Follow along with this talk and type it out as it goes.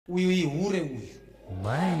uyu ihure uyu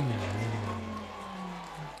mai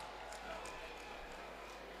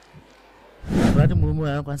vati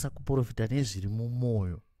murume anokwanisa kuprofita nezviri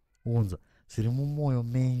mumwoyo unzwa zviri mumwoyo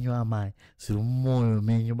menyu amai zviri mumwoyo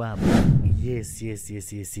menyu baba. Yes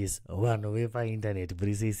vanhu vepainternet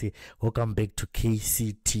please welcome back to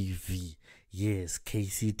KCTV. Yes,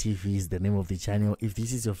 KCTV is the name of the channel. If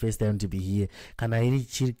this is your first time to be here, kana iri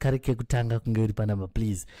chikari kekutanga kunge uri panapa,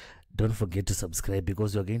 please don't forget to subscribe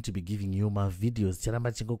because we are going to be giving you my videos.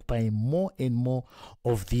 Chiramba chikupai more and more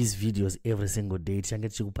of these videos every single day. Change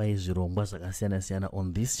chikupai zvirongwa zvakasiyana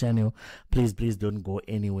on this channel. Please don't go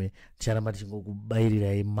anywhere. Chiramba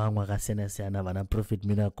chikubairirai mamwe akasiyana vana Prophet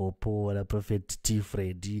Miracle Po, vana Prophet T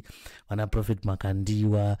Freddy, vana Prophet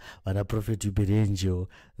Makandiwa, vana Prophet Uberangel,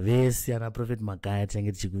 vese vana Prophet Magaya.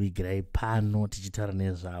 Change chikuvigirai pano tichitaura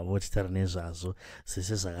nezvavo, tichitaura nezvazvo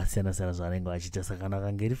zvese zvakasiyana zvavanenge vachiita. Saka kana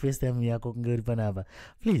kangeri first time yako kunge uri panapa,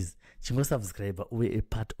 please chingo subscribe uwe a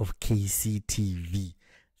part of KCTV.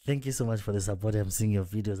 Thank you so much for the support. I'm seeing your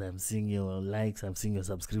videos, I'm seeing your likes, I'm seeing your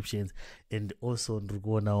subscriptions, and also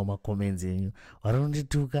ndikuonawo macomments enyu.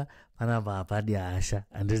 Varondituka panapa hapadi hasha,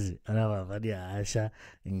 anditi panapa hapadi hasha,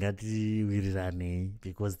 ngatiwirirane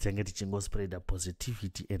because tinge tichingo spread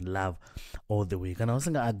positivity and love all the way. Kana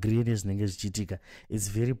usinga agree nezvinenge zvichiitika, it's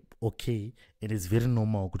very okay and it's very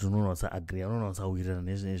normal kuti unoona usagree, unoona usawirirana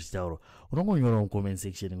nezvinenge zvichitaurwa. Unongonyora mucomment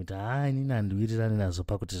section kuti inini handiwirirane nazvo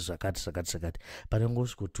pakuti zvakati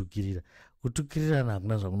panengosvikotukirira. Kutukirirana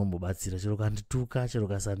hakuna zvakunombobatsira. Chero kandituka, chero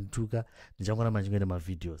kasandituka, ndichangoramba chingoita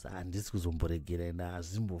mavideos. Handisi kuzomboregera ende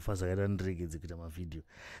hazvimbofa zvakaita ndiregedze kuita mavideo.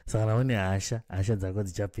 Saka naone hasha dzako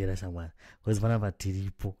dzichapera shamwari. Because panapa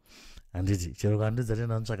tiripo. Handiti chero kandidzati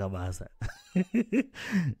ndatsvaka basa.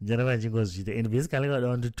 Ndicharamba chingozviita. And basically kada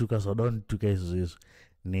kundituka zvoda kundituka izvozvo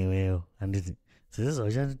newewo. Handiti zvese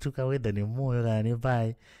zvauchandituka whether nemwoyo kana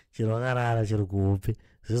nepai, chero wakarara chero kuhope,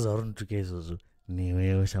 zvese zvaurondituka izvozvo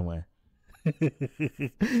newewo shamwari.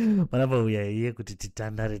 Panapa uyaiye kuti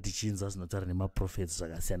titandare tichinzwa zvinotaura nemaprophets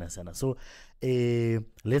zvakasiyana. So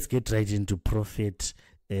let's get right into prophet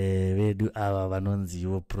vedu ava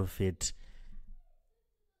vanonziwo prophet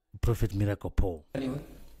Miracle Po.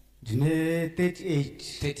 ndine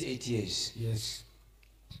 38 years. Yes.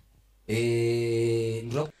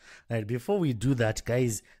 Right, before we do that,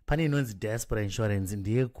 guys, pane inonzi diaspora insurance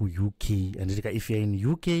ndiye ku-UK. Anditika if you're in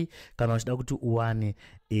UK kana uchida kuti uwane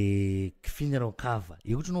funeral cover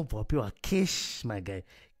yekuti unobva wapiwa cash, my guy,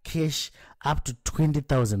 cash up to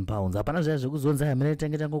 20,000 pounds. Hapana zvaya zvekuzonza hamina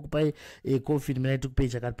tange tangokupai covid mina tikupei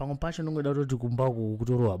chakati. Pamwe pacho unongoda kuti kumba uku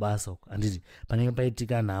kutorohwa basa uku. Handiti panenge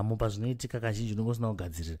paitika nhamo, pazvinoitika kazhinji unongosina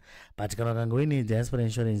kugadzirira. But kana ukange uine diaspora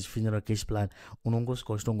insurance funeral cash plan,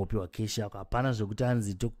 unongosvika uchitongopiwa cash yako. Hapana zvekuti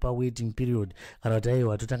anzi tokupa waiting period kana kuti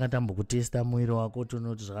aiwa totanga tambokutesta mwiri wako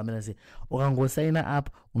tonoti zvakamira sei. Ukangosaina up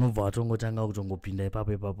unobva watongotanga kutongopinda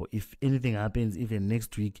ipapo. If anything happens even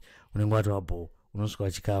next week unenge watova unosvika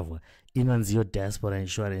wachikavwa. Inonziyo diaspora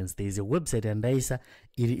insurance. There is a website yandaisa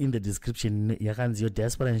iri in the description yakanziyo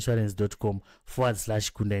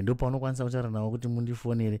diasporainsurance.com/kundai. Ndo paunokwanisa kutaura navo kuti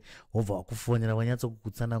mundifonere, wobva wakufonera wanyatso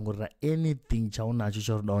kukutsanangurira anything chaunacho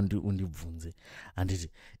chaunoda undibvunze.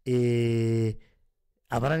 Handiti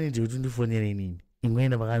hapana nidi kuti undifonere inini.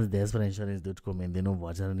 Ingoenda pakanzi diasporainsurance.com and then wobva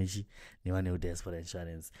wataura nevane diaspora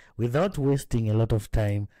insurance. Without wasting a lot of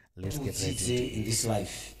time, let's get right in this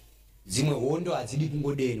life. Dzimwe hondo hadzidi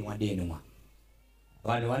kungodenwa.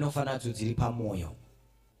 Vanhu vanofana dziri pamwoyo.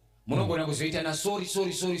 Munogona kuzoita na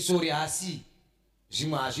sorry asi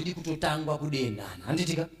zvimwe hazvidi kutotangwa kudenana.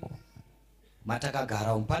 Handitika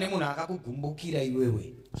matakagara pane munhu akakugumbukira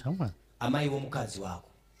iwewe. Chama amaiwo mukadzi wako.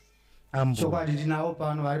 Chokwadi ndinawo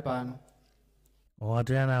pano vari pano.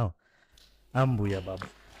 Watoya nawo ambuya baba.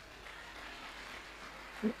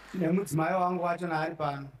 Nemudzimai wangu wacho naari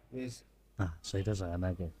pano. Yes. Zvaita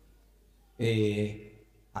zvakanaka.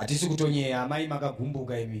 Hatisi kutonyeya amai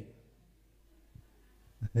makagumbuka imi.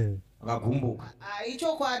 Makagumbuka.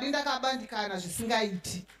 Ichokwadi ndakabandikana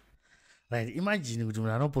zvisingaiti. Right, imagine kuti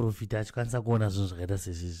munhu anoprofita achikwanisa kuona zvinhu zvakaita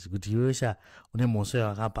sezvizvi kuti iwe sha une mhosva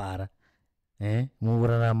yawakapara.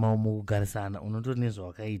 Mukurarama mukugarisana unotori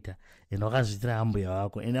nezvawakaita ende wakazviitira ambuya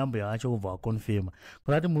wako ende ambuya wacho kubva wakonfirma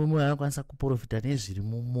kuti murume uyu anokwanisa kuprofita nezviri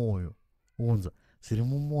mumwoyo. Unzwa zviri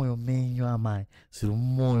mumwoyo menyu amai, zviri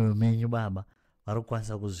mumwoyo menyu baba, vari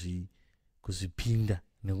kukwanisa kuzvipinda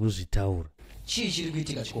nekuzvitaura. Chii chiri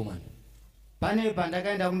kuitika chikomana? Pane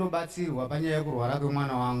pandakaenda kundobatsirwa panyaya yekurwara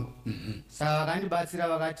kwemwana wangu. Saka vakandibatsira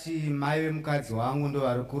vakati mai vemukadzi wangu ndo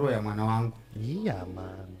vari kuroya mwana wangu. Iya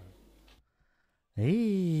mana.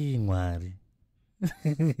 Mwari.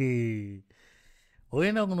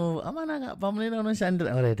 Oenda kuno amanaka pamunoenda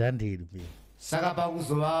kunoshandira alright handiri pia. Saka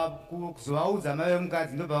pakuzovaudza mai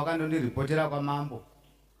vemukadzi ndobva vakandondiripotera kwamambo.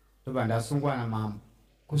 Ndobva ndasungwa namambo.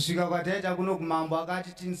 Kusvika kwataita kuno kumambo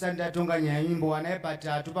akati tinisati ndatonga nyaya nyimbo wanai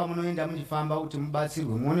patatu pamunoenda muchifamba kuti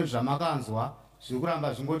mubatsirwe muone zvamakanzwa zviri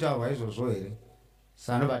kuramba zvingotaurwa izvozvo here.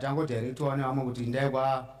 Saka ndobva tangodirect wane vamwe kuti ndai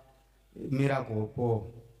kwa Miracle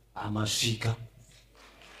po amasvika.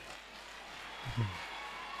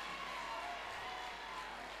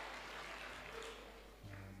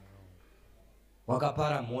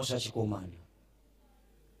 Wakapara mhosva chikomana.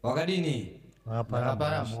 Wakadini?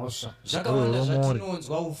 vakapara mhosva. Zvakawanda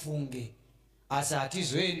zvatinonzwa ufunge asi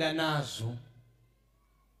hatizoenda nazvo.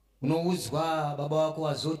 Unoudzwa baba wako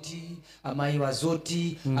wazoti, amai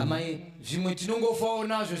wazoti, amai zvimwe tinongofawo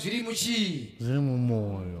nazvo zviri muchii? Zviri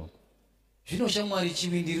mumwoyo. Zvino shamwari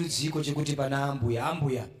chivindi rudziko chekuti pana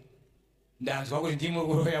ambuya ndanzwa kuti ndimwe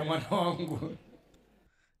kuroya mwana wangu.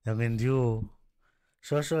 Yamwe ndiyo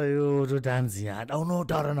shosho yo totanzi hada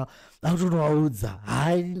unotaura na unovaudza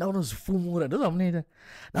hai ndaunozvifumura ndozvamunoita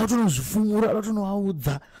ndaunozvifumura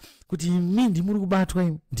ndaunozvaudza kuti imi ndimuri kubatwa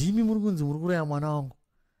imi ndimi muri kunzi muri kuraya mwana wangu.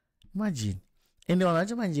 Imagine ende vanhu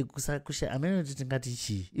vacho manje kusha amene kuti tingati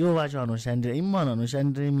chii ivo vacho vanoshandira imi vanhu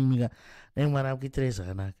vanoshandira imimika dai mwana akuitirai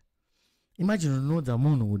zvakanaka. Imagine unoudza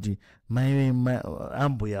munhu kuti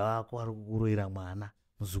ambuya wako ari kukuroyera mwana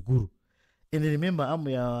muzukuru. And remember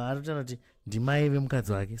ambuya aritaura kuti ndimai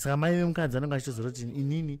vemukadzi wake. Saka mai vemukadzi anenge achitoziva kuti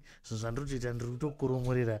inini zvinhu zvandiri kutoita ndiri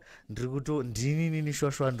kutokoromorera ndinini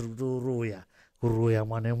shoshwa ndiri kuroya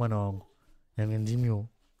mwana wangu. Yange ndimiwo.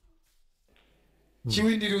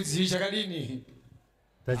 Chiwindirudzii chakadini?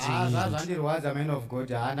 Zvandirwadza man of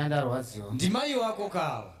God haana ndarwadziwa. Ndimai wako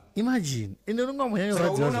kawa. Imagine ende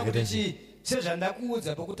unongamuyanyarwadziwa zvakadini.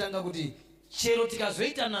 Sezvandakuudza pokutanga kuti chero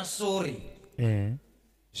tikazoita nasori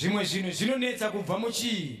zvimwe zvinhu zvinonetsa kubva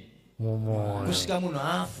muchii mumwoyo kusvika munhu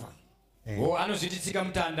afa. Anozvititsika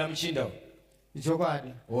mutanda muchinda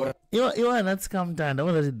ichokwadi. Iwo anatsika mutanda.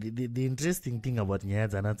 The interesting thing about nyaya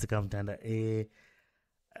dzanatsika mutanda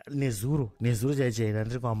nezuro chaichaina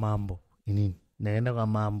ndiri kwamambo. Inini ndakaenda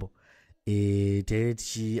kwamambo taive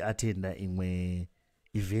tichiatenda imwe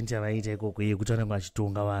event yavaita ikoko yekuti vanenge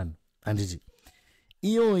vachitonga vanhu. Handiti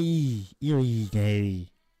iyoyi nyaya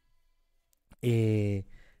iyi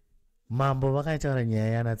mambo vakaitaura nyaya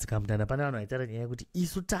yanatsika mutanda. Pane vanhu vaitaura nyaya yekuti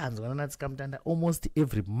isu tanzwa nanatsika mutanda almost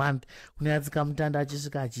every month. Kune atsika mutanda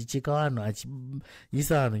achisvika achicheka vanhu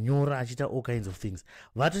achiisa vanhu nyora achiita all kinds of things.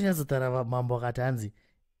 Vatonyatsotaura mambo akati hanzi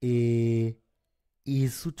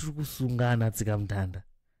isu tiri kusunga anatsika mutanda.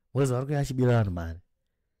 Wezi vari kuya achibira vanhu mari.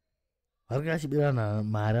 Vari kuya achibira vanhu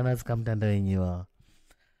mari anatsika mutanda venyivava.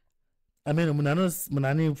 I mean, munhu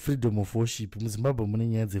ane freedom of worship. MuZimbabwe mune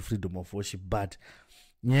nyaya dze-freedom of worship, but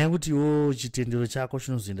nyaya yekuti iwo chitendero chako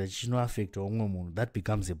chinozoenda chinoaffecta umwe munhu, that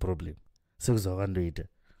becomes a problem. Sekuza wakandoita.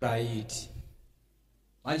 Right.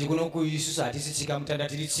 Manje kunoku isusu hatisi tsika mutanda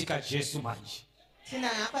tiri tsika Jesu manje. Tina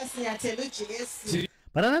hapa siyatelu Jesu.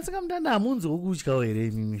 But anatsika mutanda hamunzwi kutyawo here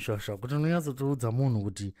imimi shosha kuti unonyatsotoudza munhu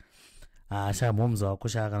kuti shamhomza wako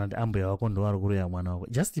kana kuti ambuya wako ndo ari kuroya mwana wako.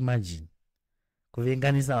 Just imagine.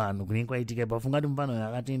 Kuvenganisa vanhu kunenge kwaitika pafunga kuti mufana uyu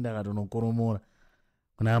akatoenda akatonokoromora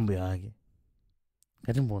kuna ambuya wake.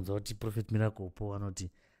 Ngatimbonzwa kuti Prophet Miracle po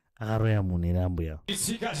anoti akaroya munhu here ambuya.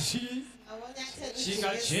 Tsika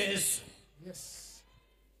Jesu. Yes.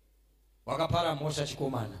 Wakapara mhosva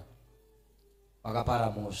chikomana.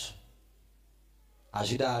 Wakapara mhosva.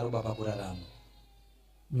 Hazvidaro baba kurarama.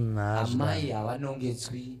 Amai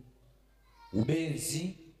havanongedzwi.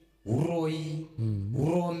 Ubenzi, uroyi,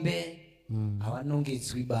 urombe.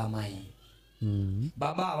 Havanongedzwi ba amai.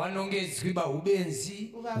 Baba havanongedzwi ba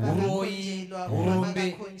ubenzi, uroyi,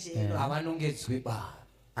 urombe. Havanongedzwi ba.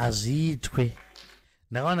 Hazviitwe.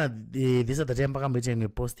 Ndakaona this other time pakamboita imwe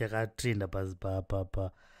post yakatrenda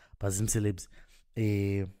pazimcelebs.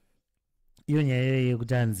 Iyo nyaya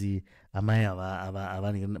yekuti hanzi amai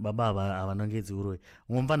baba havanongedzi uroyi.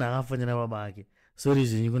 Umwe mufana akafonera baba vake. Sorry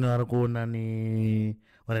zvinyi kune vari kuona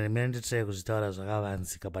mina nditrai kuzvitaura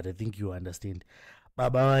zvakavanzika, but I think you understand.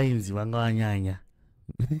 Baba vainzi vanga vanyanya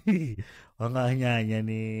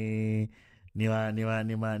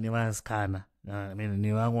nevasikana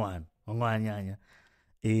nevamwana vanga vanyanya.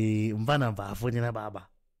 Mufana bva afonera baba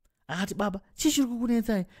akati baba chichiri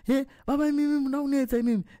kukunetsai? Baba imimi muna kunetsa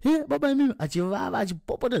imimi, baba imimi achivava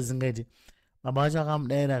achipopota zingaiti. Baba vacho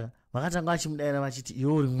vakamudayira, vakatanga vachimudaira vachiti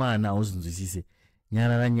iwe uri mwana hauzvinzwisise,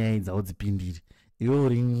 nyarara nyaya idzi haudzipindiri. Iwe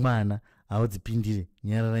uri mwana haudzipindire,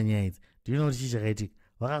 nyarara nyaya idzi. Ndinoona kuti chii chakaitika.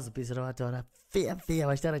 Vakazopedzisira vataura feya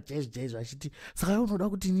vachitaura chaizvo vachiti saka unoda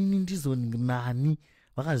kuti nini ndizonani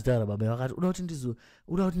vakazvitaura baba vakati uda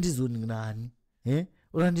kuti ndizonani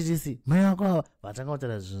uda nditisi mai vako ava vatanga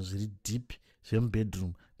kutaura zvinhu zviri deep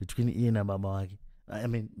zvemubedroom between iye nababa vake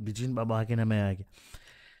between baba vake namai vake.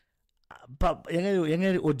 Yanga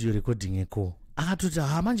iri audio recording yeko akatoti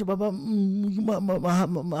manje baba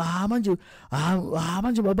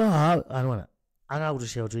manje baba anoona anga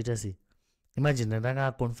kutoshiya kutoita sei. Imagine ndanga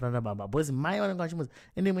akonfront baba because mai vanenge vachimudza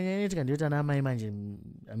ende mwenye inoitika ndiyoti ana mai manje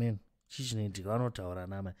chichinoitika vanotaura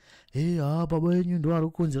namai baba yenyu ndo ari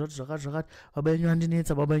kukonzera kuti zvakati baba yenyu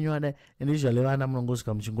andinetsa baba yenyu adai ende izvale vana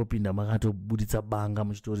munongosvika muchingopinda makatobuditsa banga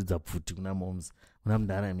muchitoridza pfuti kuna moms kuna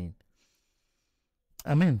mudhara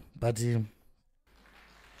amen but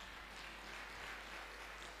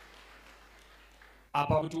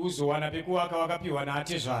apa kuti uzowana pekuwaka wakapiwa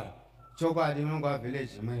naatezvara chokwadi unonge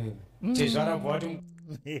wavillage tezvara bwati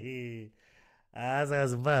saka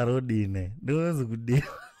zimbarodine ndinonzi kudini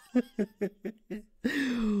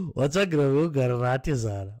watsvagira vekugara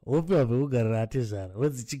naatezvara wopiwa vekugara naatezvara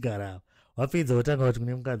wodzichigara wapedza wotanga kuti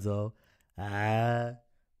kune mukadzi wavo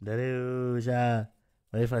ndarecha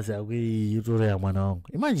vaifasi yako yotoroya mwana wangu.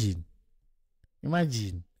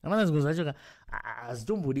 Imagine amana zvinhu zvacho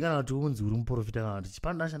hazvitombodi kana kuti unzi uri muprofita kana kuti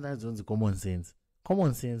chipano dashanda dzonzi common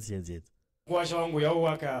sense yedzedzo kuwasha wangu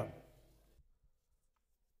yauwaka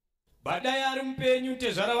badai ari mupenyu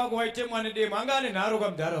tezvara vako waitemwa nedemo anga ane nharo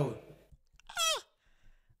kwamudhara uyu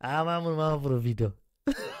mamuri mamaprofita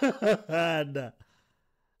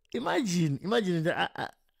imagine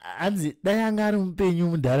hanzi dai anga ari mupenyu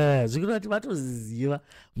mudhara zvikura kuti vatoziziva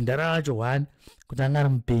mudhara wacho 1 kuti anga ari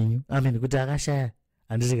mupenyu kuti akashaya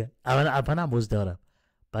handisika hapana ambozvitaura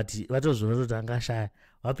but vatozviona kuti anga ashaya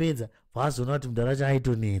vapedza vazoona kuti mudhara wacho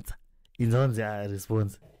aitonetsa inzonzi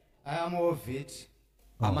response ayamovhiti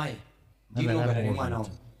amai ndinogara nemwana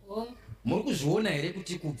wangu muri kuzviona here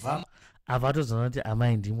kuti kubva apa vatozoona kuti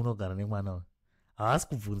amai ndii munogara nemwana uyu havasi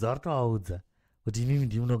kubvunza varitovaudza kuti imimi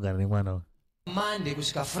ndii munogara nemwana uyu Monday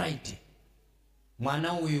kusvika Friday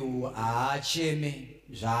mwana uyu haacheme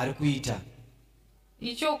zvaari kuita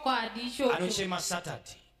ichokwadi icho anochema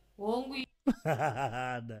Saturday hongu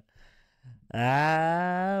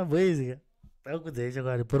boizika akudza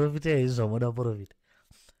ichokwadi profita izvi zvamoda profita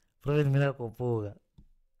mina kopoka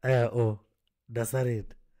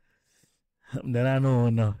ndasareta mudhara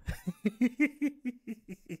anoona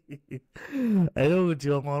aiva kuti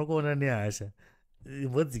vamwe vari kuona nehasha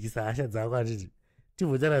imbodzikisa hasha dzako atiti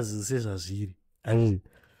tivhotara zvinhu sezvazviri atiti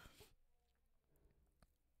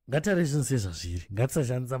ngatare zvinhu sezvazviri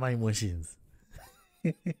ngatisashandisa maemotions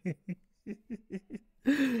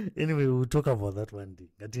anyway we'll talk about that one day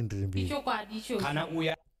ngatiendere mberi ichokwadi icho kana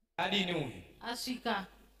uya adini uyu asvika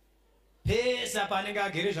pesa panenge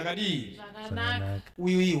agere zvakadii zvakanaka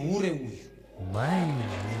uyu ihure uyu mai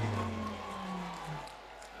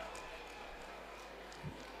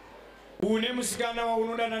une musikana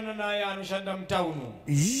waunodanana naye anoshanda mutaunu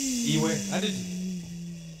iwe handiti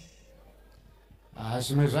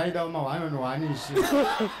zvimwe zvaida uma1 ishi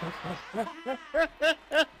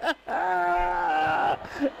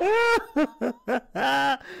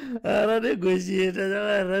ranegoshiyeta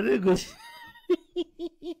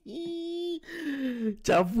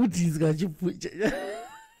chapfutiswa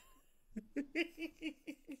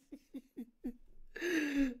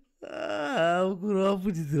mukuru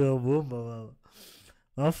wapfutidzira bhomba baba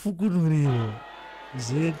vafukunuriwa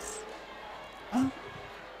zveti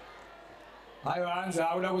aiwa hanzi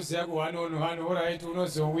auda kuziva kuhanono oraiti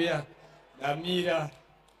unozouya damira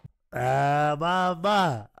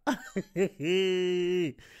baba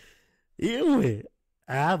iwe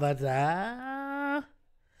but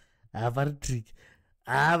vari trick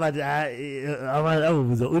but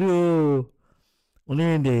avobvunza uriwo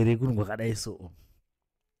unoenda here kunhu kwakadai so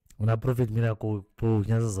una prophet miracle po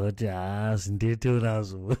unyatsoziva kuti zvindete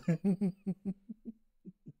unazvo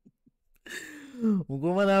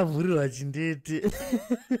mukomana avhurirwa chindete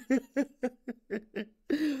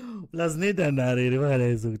lazinoita nhare here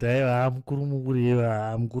vakadai so kuti aiva mukuru mukuru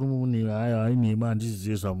mukuru munhu ainema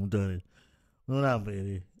handizvizive zvamutaurira unoramba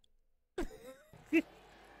here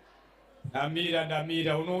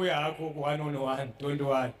damira unouya hako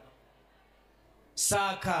ku101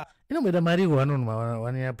 saka inomboita mari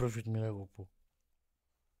ku101 ya prophet miracle po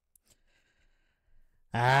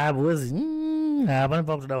because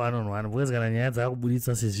hapanopa kutoda 101 because kana nyaya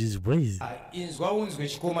dzakubuditsa sezvizvi boys inzwa unzwe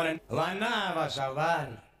chikomana vana ava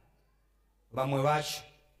zvavari vamwe vacho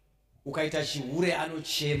ukaita chihure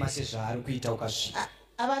anochema sezvaari kuita ukasvika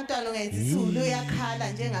abantwana ungenzisulu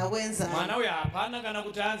yakhala njengakwenza mwana uyu hapana kana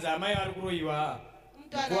kuti anzi amai ari kuroyiwa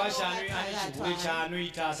kuwasha ane chihure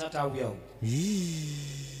chaanoita asati auya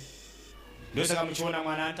ndosaka muchiona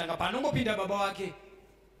mwana anotanga panongopinda baba wake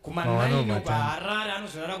kuma Mawana 9 matanga. Harare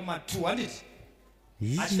anozorara kuma 2 handiti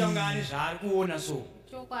achitanga ane zvaari kuona so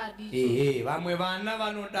chokwadi vamwe vana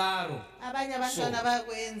vanodaro abanye abantwana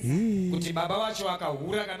bakwenza kuti baba vacho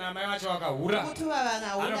vakahura kana amai vacho vakahura ukuthi uba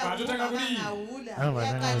Anobva atotanga kudii? Anobva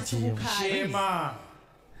atotanga yaqalisa kuchema. ukukhala shema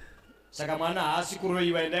saka mwana haasi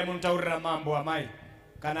kuroyiwa endai munotaurira mambo amai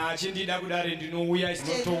kana achindida kudare ndinouya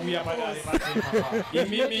isinotouya padare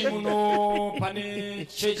imimi muno pane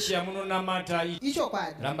chechi yamunonamata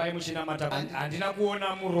ichokwadi rambai muchinamata handina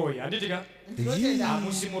kuona muroyi handitika ndinotenda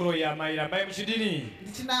hamusi muroyi amai rambai muchidini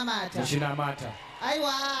ndichinamata muchinamata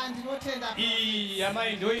aiwa ndinotenda iyi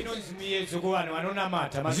amai ndo inonzi muyedzo kuvanhu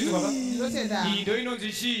vanonamata mazviti baba ndinotenda iyi ndo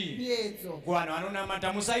inonzi chii miedzo kuvanhu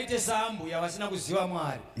vanonamata musaite sambuya vasina kuziva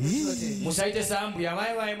mwari musaite sambuya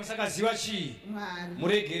vaivai musakaziva chii mwari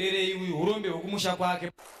muregererei uyu urombe hwokumusha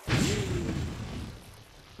kwake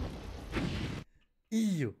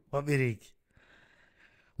iyo vabereki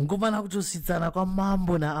mukomana kutositsana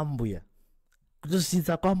kwamambo naambuya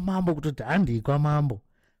kutositsa kwamambo kutoti handei kwamambo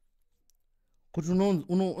kuti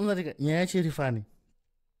unozatika nyaya yacho iri fani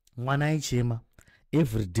mwana aichema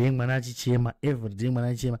everyday mwana achichema everyday mwana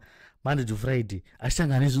achichema monday to friday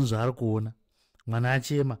achitanga nezvinhu zvaari kuona mwana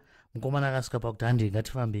achema mukomana akasvika pakuti handei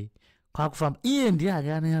ngatifambei kwakufamba iye ndiye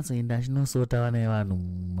ake anonyatsoenda achinosota vana vevanhu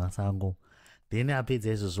mumasango then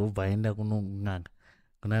apedza izvozvo obva aenda kunong'anga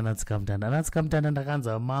kuna anatsikamutanda anatsikamutanda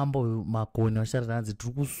ndakanzwa mambo makoni vachitaura nanzi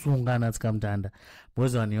tiri kusunga anatsikamutanda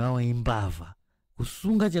because vanhu ivavo imbavha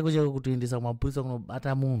kusunga chaiko chaiko kutoendesa kumapurisa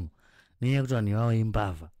kunobata munhu nenyaya yekuti vanhu ivavo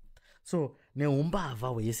imbavha so neumbavha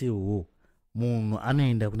hwese ihwohwo munhu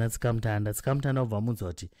anoenda kuna tsikamutanda tsikamutanda obva amunzwa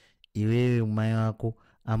kuti iwewe mai vako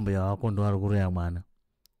ambuya wako ndo vari kuroya mwana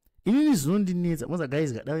inini zvinondinetsa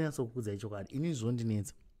mozagaizi kada kunyatsokudza ichokwadi inini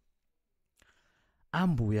zvinondinetsa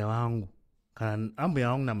ambuya vangu kana ambuya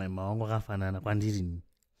vangu namaima vangu vakafanana kwandiri nini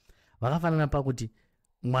vakafanana pakuti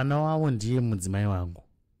mwana wavo ndiye mudzimai wangu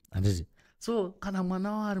handiti so kana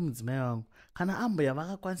mwana wavo ari mudzimai wangu kana ambuya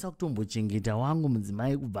vakakwanisa kutombochengeta wangu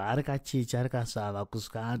mudzimai kubva ari kachecha ari kasvava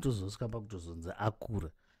kusvika atozosvika pakutozonza akura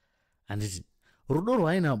handiti rudo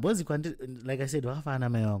rwaina bozi kwandiri like I said vakafanana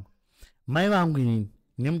mai vangu mai vangu inini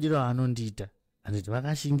nemudiro waanondiita handiti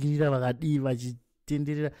vakashingirira vakadii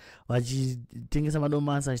vachitenderera vachitengesa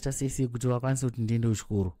madomasi achita sese kuti vakwanise kuti ndiende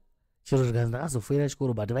kuchikoro chero zvikanzi ndakazofoira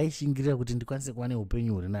chikoro but vaishingirira kuti ndikwanise kuva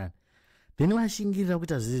neupenyu huri nani then vashingirira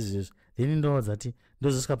kuita zvezvezvo then ndoudza kuti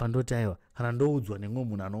ndozosvika pandoti aiwa kana ndoudzwa nemwe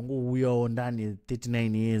munhu anongouyawo ndane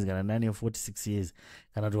 39 years kana ndane 46 years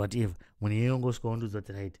kana kuti whatever munhu iyeye ongosvika ondiudza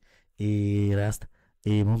kuti right rasta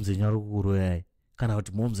momzenyu ari kukuroyai kana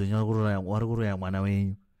kuti momzenyu ari kuroya mwana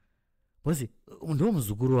wenyu bosi ndo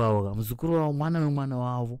muzukuru wavo ka muzukuru wavo mwana wemwana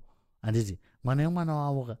wavo handiti mwana wemwana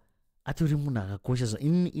wavo ka atori munhu akakosha zva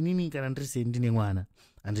inini kana ndiri sei ndine mwana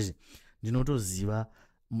handiti ndinotoziva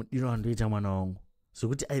mudiro wandoita mwana wangu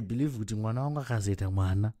zvokuti I believe kuti mwana wangu akazoita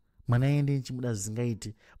mwana iyende nchimuda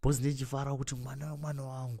zvisingaiti bosi ndichifara kuti mwana wemwana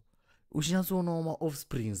wangu uchinyatsoonawo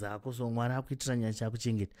maoffsprings ako so mwana akuitira nyaya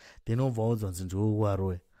chakuchengeta then obva waudzwa nzi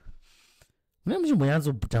ndouwaroya mune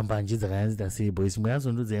muchimbonyatsobhutamba nji dzakanyatsita sei boys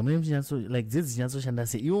munyatsondudzai mune muchinyatso like dzedzi chinyatsoshanda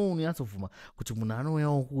sei iwo unonyatsobvuma kuti munhu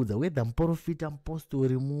anouyawo kuudza whether muprofita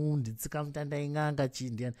mupostori munditsika mutanda ing'anga chii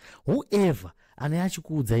ndiani whoever ane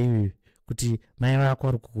achikuudza iwewe kuti mai vako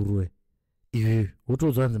ari kukuroya iwewe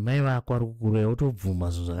wotodzwa nzi mai vako ari kukuroya wotobvuma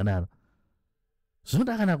zvinhu zvakadaro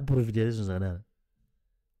zvinoda kana kuprofita here zvinhu zvakadaro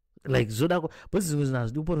like zvoda bosi zvimwe zvinhu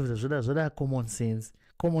hazvidi kuprofita zvoda common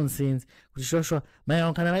sense kuti shwashwa mai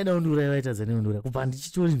vangu kana vaida kundiuraya vaitadza nekundiuraya kubva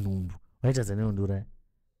ndichitori nhumbu vaitadza nekundiuraya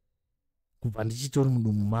kubva ndichitori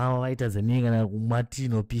mudumbu mavo vaitadza nei kana mwati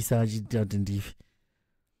inopisa vachiita kuti ndife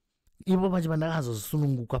ipo pacho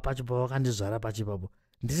pandakazosununguka pacho pavakandizvara pacho ipapo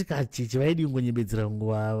ndiri kacheche vaidi kungonyebedzera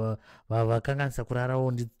nguva vakanganisa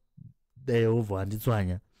kurarawo yehovha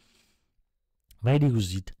wanditswanya vaidi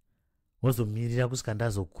kuzviita wozomirira kusvika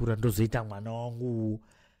ndazokura ndozoita mwana wangu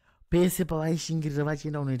pese pavaishingirira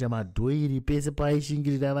vachienda kunoita madhoiri pese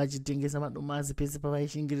pavaishingirira vachitengesa madomasi pese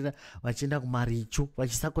pavaishingirira vachienda kumaricho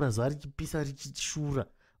vachisakura zuva richipisa richishura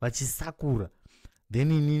vachisakura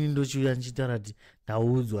then inini ndochiuya ndichitaura kuti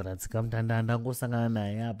ndaudzwa natsika mutanda ndangosangana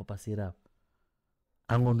naye apa paseri apa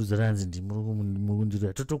angondiudza ranzi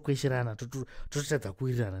ndimurikundirira totokwesherana tototadza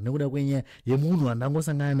kuwirirana nekuda kwenyaya yemunhu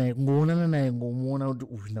wandangosangana naye kungoonana naye ngomuona kuti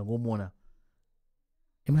uyu ndangomuona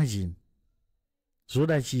imagine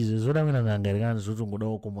zvoda chizvo zvoda kuenda nganga rikana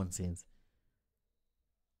zvotongodawo common sense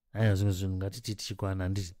aya zvimwe zvinhu ngatiti tichikwana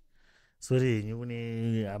handiti sori henyu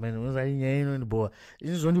kune amene nyaya inondibhowa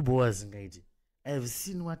ini zvondibhowa zingaiti I've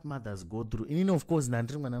seen what mothers go through. Inini of course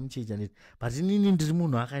ndandiri mwana muchecha nditi, but inini ndiri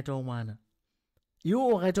munhu akaitawo mwana. Iwo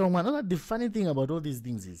wakaitawo mwana. The funny thing about all these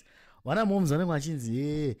things is vana moms vanenge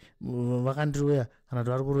vachinzi vakandiroya kana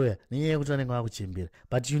kuti vari kuroya nenyaya yekuti vanenge vakuchembera.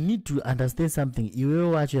 But you need to understand something.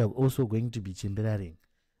 Iwewo wacho you are also going to be chemberaring.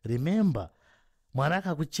 Remember, mwana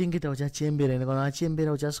akakuchengeta uchachembera, ende kana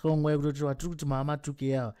wachembera uchasvika nguva yekutoti vatiri kuti mama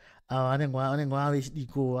 2K ava vanenge vave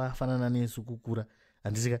chidiko vafanana nesu kukura.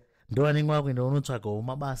 Handisika ndo vanenge vakuenda unotsvagawo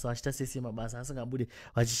mabasa vachita sese mabasa asingabude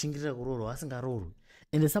vachishingirira kuroorwa vasingaroorwi.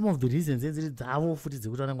 And some of the reasons dziri dzavo futi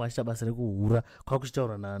dzekuti vanenge vachita basa rekuhura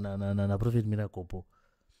kwakuchitaura na Prophet Miracle.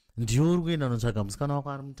 Ndiwo uri kuenda unotsvaga musikana wako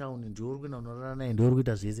ari mutauni, ndiwo uri kuenda unorara naye, ndiwo uri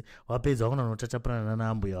kuita zvese, wapedza wakona unotachapurana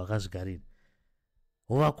naambuya wakazvigarira.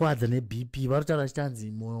 Wovakwadza neBP, varitaura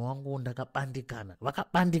chitanzi mwoyo wangu ndakapandikana,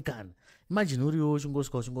 vakapandikana. Imagine uriwo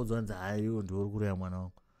uchingosvika uchingodzwanza hayo ndiwo uri kuroya mwana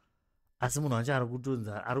wangu. Asi munhu wacho ari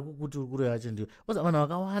kutonza ari kukuti uri kuroya wacho ndiwo. Oza vanhu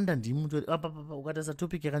vakawanda ndimutori apa ukatarisa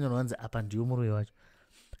topic yakanyorwa wanzi apa ndiwo muroyi wacho.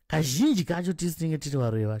 Kazhinji kacho tisi tinenge tiri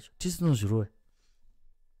varoyi vacho, tisi tinozviroya.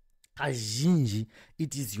 Kazhinji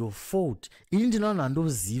it is your fault. Ini ndinoona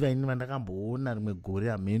ndoziva ini vandakamboona rimwe gore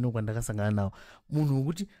hameno kwandakasangana nawo. Munhu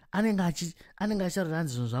wekuti anenge achitaura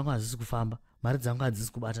hanzi zvinhu zvangu hazvisi kufamba, mari dzangu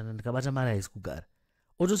hadzisi kubatana, ndikabata mari haisi kugara.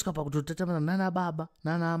 Otosvika pakutotatamana nana baba,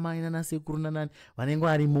 nana amai, nana sekuru, nanani vanenge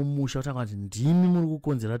varimo mumusha kutanga kuti ndimi muri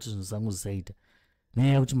kukonzera kuti zvinhu zvangu zvisaita.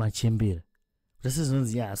 Nenyaya yekuti machembera. Kuti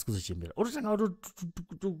sezvinonzi iye haasi kuzochembera. Ototanga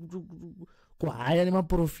kuhaya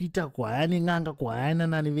nemaprofita, kuhaya nen'anga, kuhaya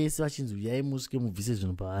nanani vese vachinzi uyai musvike mubvise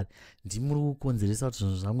zvinhu pavari. Ndimi muri kukonzeresa kuti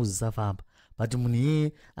zvinhu zvangu zvisafamba. But munhu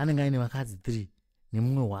iyeye anenge aine vakadzi 3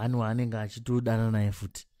 nemumwe 1 waanenge achitodana naye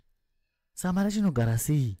futi. Saka mari chinogara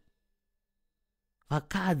sei?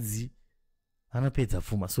 Vakadzi vanopedza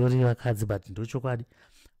pfuma. Sorry vakadzi, but ndochokwadi.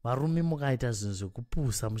 Varume mukaita zvinhu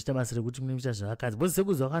zvekupusa muchita basa rekuti munoita zvevakadzi. Bosi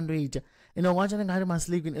sekuzi vakandoita. Ende wamwe wacho anenge ari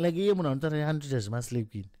maslave queen. Like iye munhu anotaura anotoita zvemaslave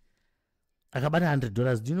queen. Akabata $100.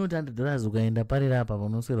 Do you know that $100 ukaenda parira apa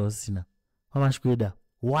panoswera usina? Pamashkweda.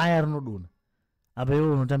 Waya rinodona. Apa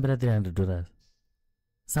iwe unotambira $300.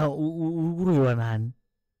 Saka uri kuroyiwa nani?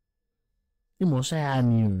 Imhosva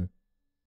yani iyoyo.